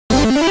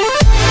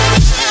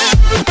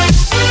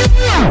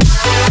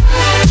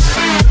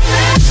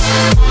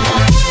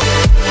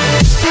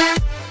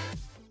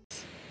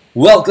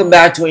Welcome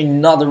back to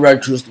another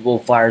Red Crucible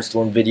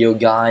Firestorm video,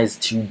 guys.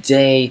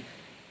 Today,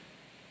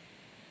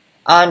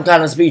 I'm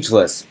kind of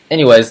speechless.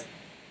 Anyways,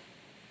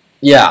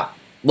 yeah,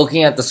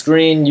 looking at the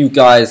screen, you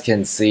guys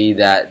can see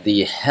that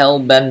the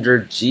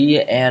Hellbender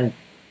G and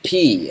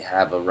P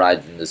have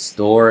arrived in the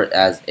store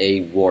as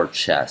a war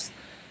chest.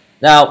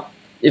 Now,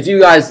 if you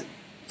guys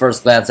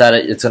first glance at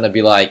it, it's going to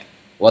be like,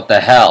 what the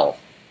hell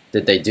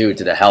did they do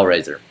to the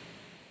Hellraiser?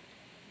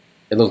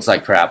 It looks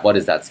like crap. What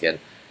is that skin?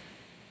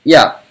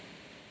 Yeah.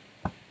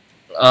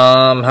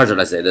 How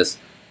should I say this?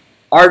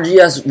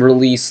 RGS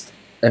released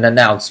an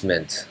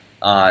announcement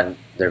on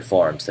their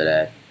forums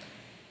today.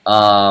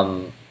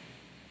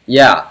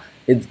 Yeah,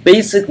 it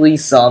basically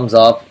sums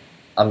up,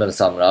 I'm going to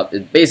sum it up,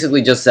 it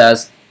basically just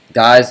says,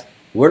 guys,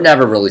 we're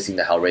never releasing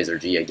the Hellraiser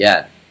G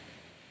again.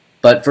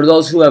 But for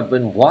those who have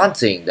been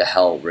wanting the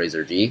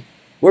Hellraiser G,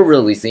 we're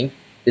releasing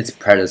its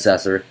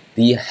predecessor,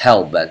 the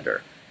Hellbender.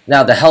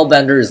 Now, the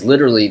Hellbender is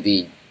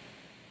literally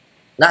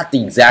not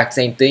the exact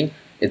same thing.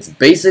 It's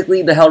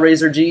basically the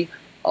Hellraiser G,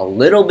 a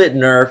little bit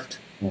nerfed,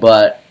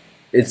 but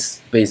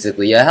it's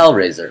basically a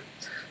Hellraiser.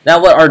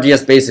 Now, what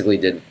RGS basically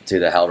did to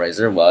the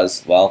Hellraiser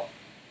was, well,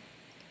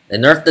 they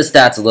nerfed the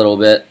stats a little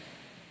bit,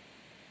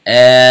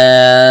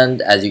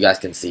 and as you guys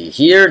can see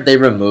here, they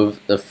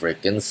removed the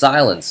freaking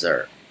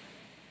silencer.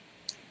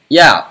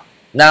 Yeah,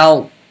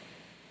 now,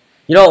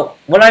 you know,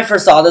 when I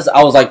first saw this,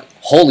 I was like,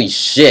 holy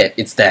shit,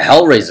 it's the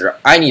Hellraiser.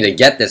 I need to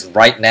get this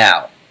right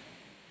now.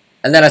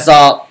 And then I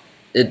saw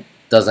it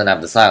doesn't have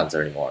the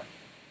silencer anymore.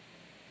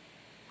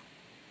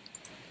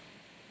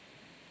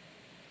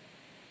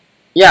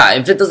 Yeah,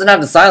 if it doesn't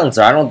have the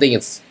silencer, I don't think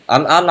it's...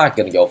 I'm not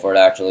going to go for it,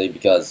 actually,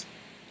 because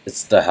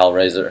it's the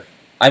Hellraiser.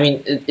 I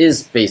mean, it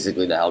is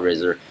basically the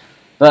Hellraiser.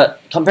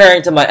 But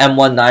comparing to my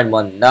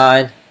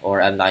M1919 or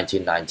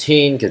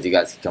M1919, because you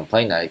guys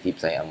complain that I keep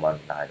saying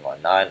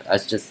M1919,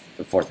 that's just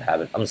the fourth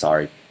habit. I'm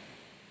sorry.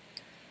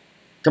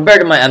 Compared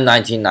to my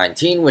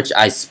M1919, which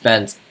I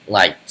spent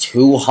like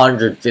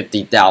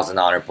 250,000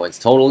 honor points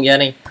total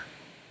getting,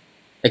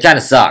 it kind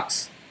of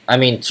sucks. I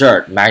mean,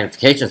 sure,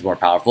 magnification is more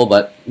powerful,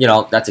 but, you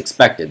know, that's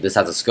expected. This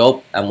has a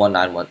scope,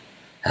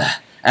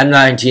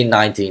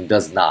 M1919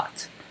 does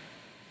not.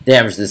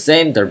 Damage the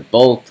same, they're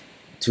both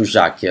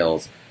two-shot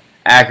kills.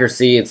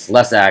 Accuracy, it's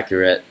less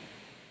accurate,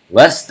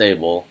 less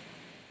stable,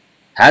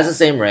 has the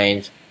same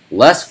range,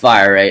 less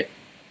fire rate,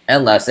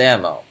 and less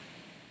ammo.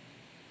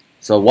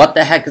 So what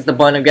the heck is the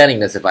point of getting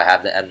this if I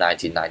have the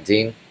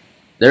M1919?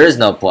 There is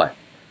no point.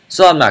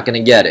 So I'm not going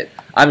to get it.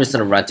 I'm just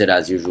going to rent it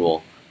as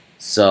usual.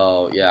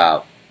 So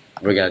yeah,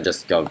 we're going to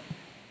just go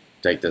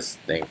take this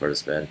thing for a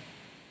spin.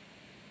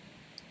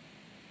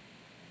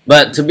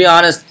 But to be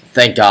honest,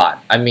 thank God.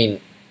 I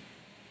mean,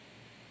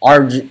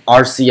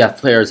 RCF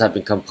players have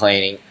been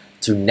complaining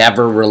to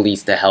never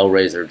release the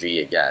Hellraiser G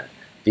again.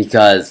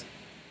 Because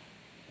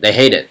they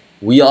hate it.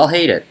 We all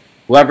hate it.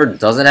 Whoever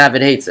doesn't have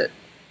it hates it.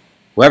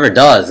 Whoever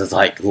does is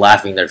like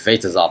laughing their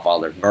faces off while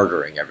they're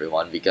murdering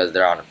everyone because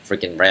they're on a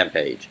freaking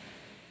rampage.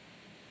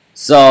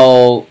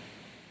 So,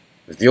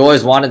 if you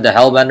always wanted the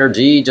Hellbender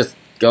G, just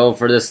go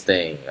for this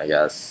thing, I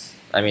guess.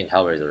 I mean,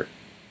 Hellraiser.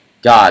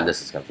 God,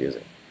 this is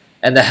confusing.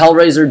 And the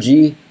Hellraiser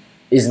G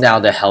is now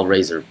the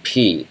Hellraiser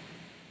P.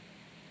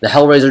 The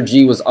Hellraiser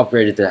G was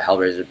upgraded to the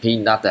Hellraiser P,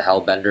 not the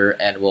Hellbender,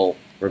 and will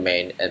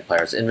remain in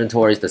players'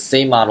 inventories. The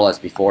same model as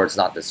before, it's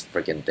not this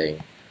freaking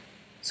thing.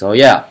 So,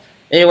 yeah.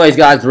 Anyways,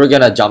 guys, we're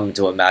gonna jump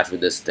into a match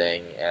with this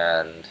thing,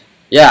 and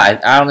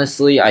yeah,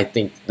 honestly, I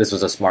think this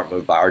was a smart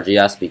move by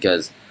RGS,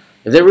 because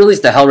if they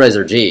released the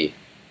Hellraiser G,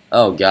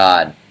 oh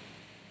god,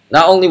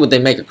 not only would they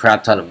make a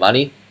crap ton of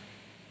money,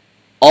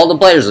 all the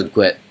players would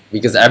quit,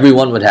 because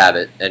everyone would have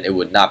it, and it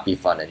would not be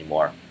fun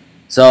anymore.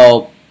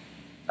 So,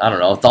 I don't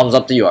know, thumbs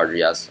up to you,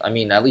 RGS. I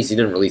mean, at least you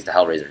didn't release the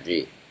Hellraiser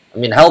G. I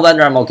mean,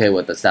 Hellbender I'm okay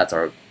with, the stats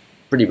are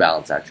pretty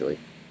balanced, actually.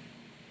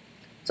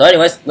 So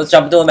anyways, let's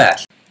jump into a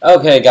match.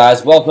 Okay,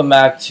 guys, welcome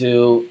back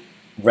to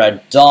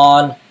Red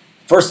Dawn.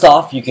 First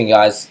off, you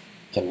guys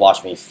can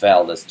watch me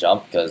fail this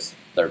jump because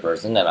third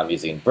person, and I'm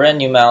using a brand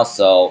new mouse,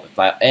 so if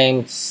my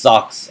aim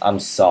sucks, I'm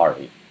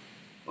sorry.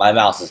 My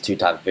mouse is 2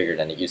 times bigger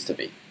than it used to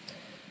be.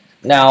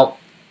 Now,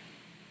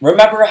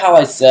 remember how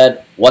I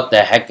said, what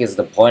the heck is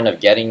the point of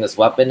getting this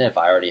weapon if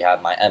I already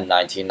have my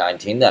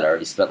M1919 that I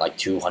already spent like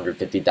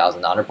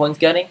 250,000 honor points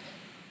getting?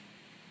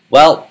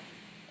 Well,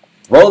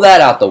 throw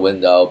that out the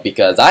window,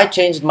 because I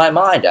changed my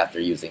mind after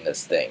using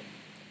this thing.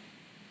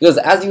 Because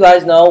as you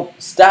guys know,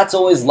 stats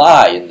always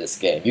lie in this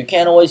game. You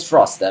can't always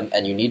trust them,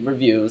 and you need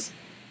reviews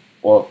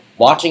or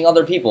watching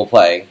other people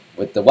playing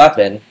with the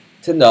weapon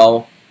to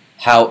know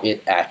how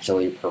it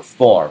actually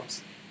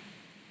performs.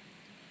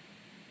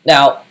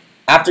 Now,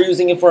 after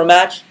using it for a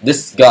match,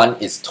 this gun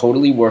is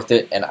totally worth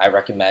it, and I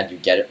recommend you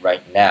get it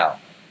right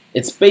now.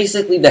 It's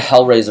basically the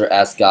Hellraiser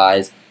S,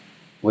 guys,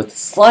 with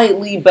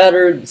slightly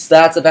better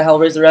stats than the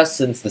Hellraiser S,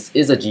 since this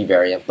is a G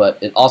variant,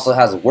 but it also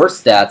has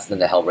worse stats than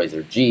the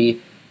Hellraiser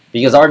G,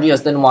 because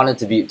RGS didn't want it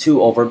to be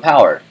too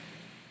overpowered.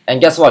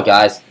 And guess what,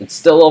 guys? It's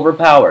still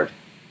overpowered.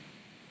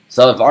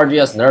 So if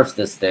RGS nerfs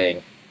this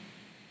thing,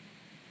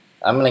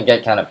 I'm gonna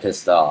get kind of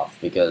pissed off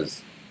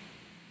because,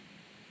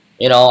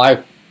 you know,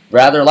 I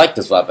rather like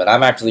this weapon.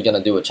 I'm actually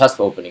gonna do a chest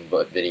opening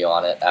video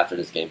on it after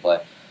this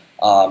gameplay.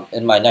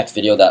 In my next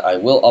video that I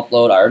will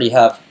upload, I already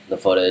have the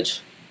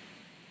footage.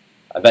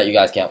 I bet you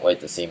guys can't wait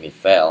to see me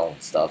fail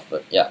and stuff,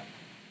 but yeah.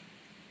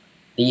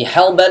 The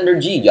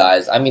Hellbender G,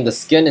 guys, I mean, the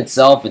skin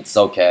itself, it's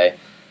okay.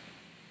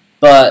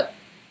 But,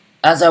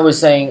 as I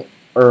was saying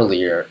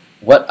earlier,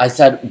 what I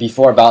said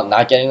before about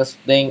not getting this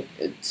thing,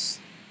 it's...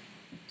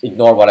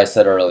 Ignore what I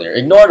said earlier.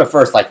 Ignore the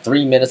first, like,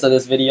 3 minutes of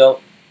this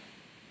video.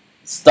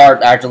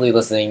 Start actually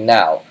listening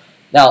now.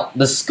 Now,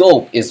 the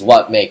scope is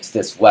what makes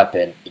this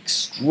weapon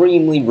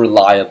extremely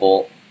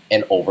reliable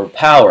and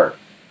overpowered.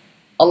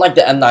 Unlike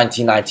the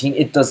M1919,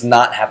 it does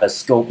not have a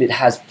scope. It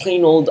has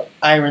plain old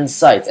iron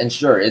sights, and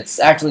sure, it's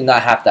actually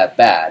not half that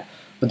bad.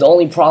 But the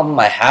only problem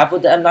I have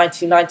with the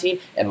M1919,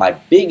 and my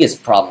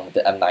biggest problem with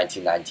the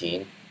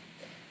M1919,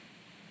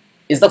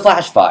 is the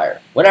flash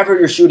fire. Whenever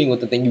you're shooting with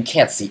the thing, you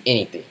can't see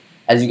anything.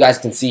 As you guys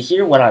can see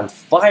here, when I'm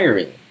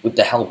firing with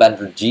the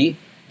Hellbender G,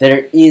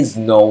 there is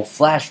no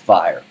flash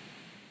fire.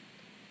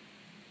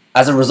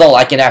 As a result,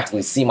 I can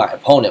actually see my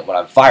opponent when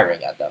I'm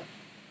firing at them.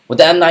 With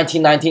the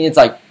M1919, it's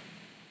like,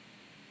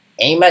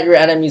 aim at your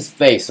enemy's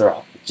face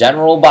or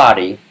general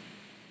body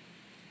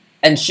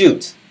and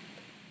shoot.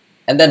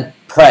 And then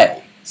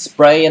pray.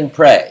 Spray and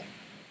pray.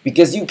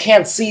 Because you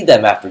can't see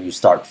them after you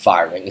start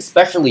firing,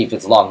 especially if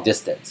it's long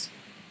distance.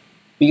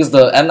 Because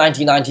the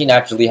M1919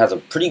 actually has a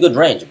pretty good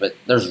range, but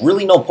there's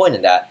really no point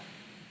in that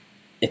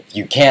if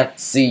you can't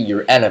see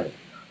your enemy.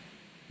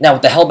 Now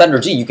with the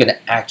Hellbender G, you can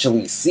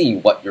actually see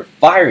what you're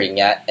firing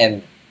at,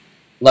 and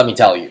let me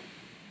tell you,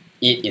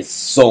 it is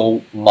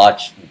so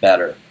much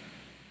better.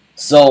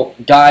 So,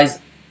 guys,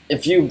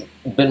 if you've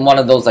been one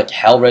of those, like,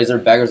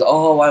 Hellraiser beggars,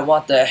 oh, I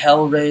want the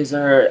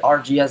Hellraiser,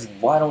 RGS,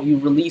 why don't you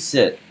release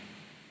it?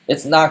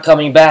 It's not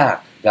coming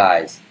back,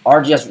 guys.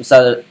 RGS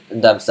said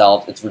it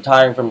themselves, it's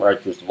retiring from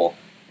Earth Crucible.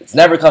 It's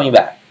never coming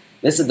back.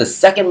 This is the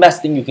second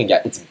best thing you can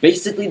get. It's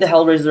basically the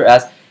Hellraiser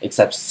S,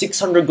 except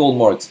 600 gold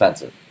more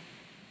expensive.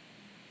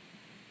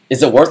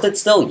 Is it worth it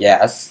still?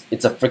 Yes.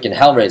 It's a freaking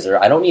Hellraiser.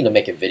 I don't need to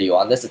make a video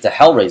on this. It's a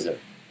Hellraiser.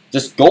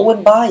 Just go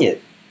and buy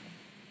it.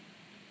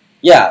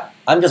 Yeah,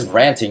 I'm just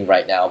ranting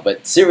right now,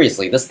 but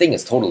seriously, this thing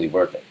is totally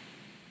worth it.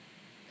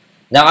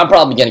 Now, I'm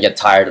probably going to get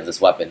tired of this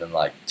weapon in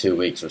like 2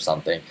 weeks or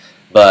something,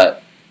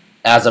 but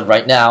as of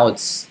right now,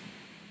 it's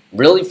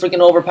really freaking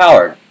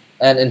overpowered.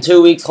 And in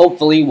 2 weeks,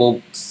 hopefully,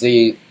 we'll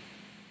see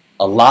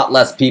a lot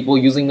less people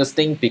using this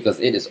thing because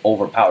it is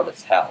overpowered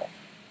as hell.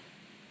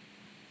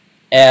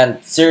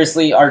 And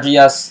seriously,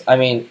 RGS, I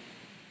mean,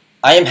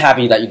 I am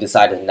happy that you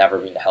decided to never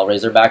bring the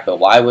Hellraiser back, but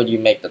why would you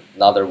make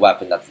another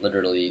weapon that's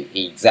literally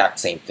the exact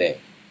same thing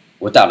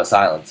without a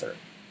silencer?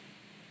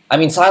 I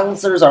mean,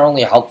 silencers are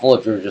only helpful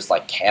if you're just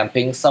like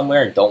camping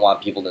somewhere and don't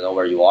want people to know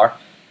where you are,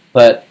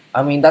 but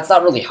I mean, that's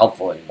not really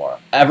helpful anymore.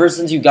 Ever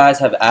since you guys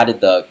have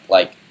added the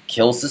like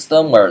kill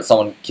system where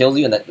someone kills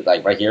you and then,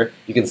 like right here,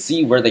 you can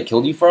see where they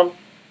killed you from,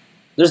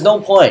 there's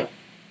no point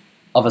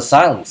of a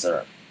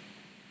silencer.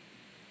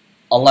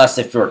 Unless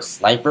if you're a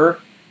sniper,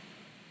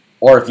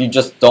 or if you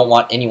just don't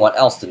want anyone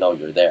else to know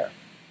you're there.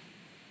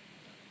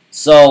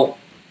 So,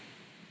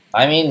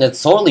 I mean,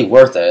 it's totally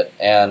worth it,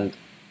 and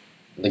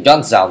the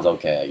gun sounds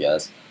okay, I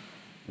guess.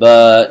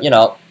 But, you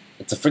know,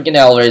 it's a freaking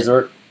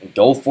Hellraiser.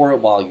 Go for it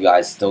while you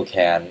guys still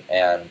can.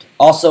 And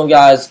also,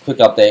 guys, quick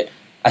update.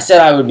 I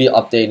said I would be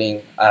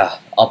uploading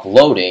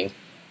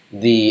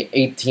the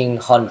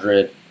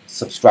 1800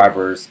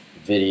 subscribers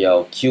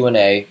video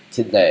Q&A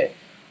today.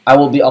 I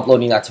will be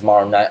uploading that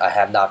tomorrow night. I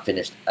have not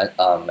finished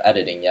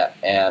editing yet,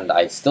 and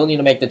I still need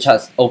to make the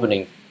chest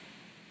opening,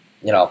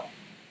 you know,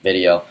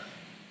 video,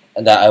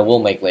 and that I will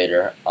make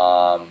later.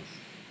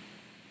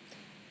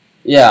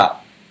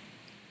 Yeah.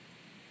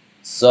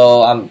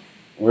 So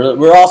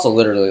we're also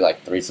literally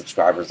like 3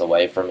 subscribers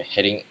away from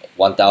hitting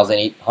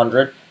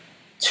 1,800,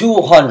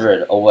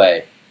 200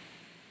 away,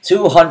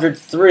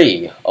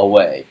 203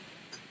 away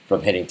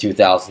from hitting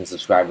 2,000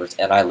 subscribers,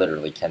 and I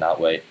literally cannot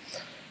wait.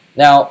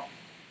 Now,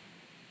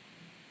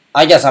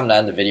 I guess I'm going to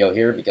end the video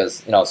here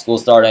because, you know,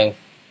 school's starting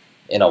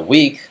in a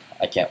week.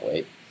 I can't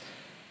wait.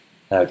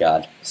 Oh,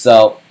 God.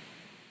 So,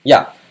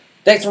 yeah.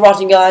 Thanks for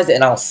watching, guys,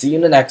 and I'll see you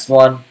in the next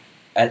one.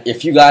 And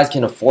if you guys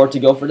can afford to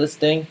go for this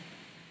thing,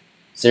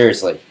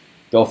 seriously,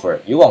 go for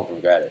it. You won't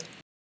regret it.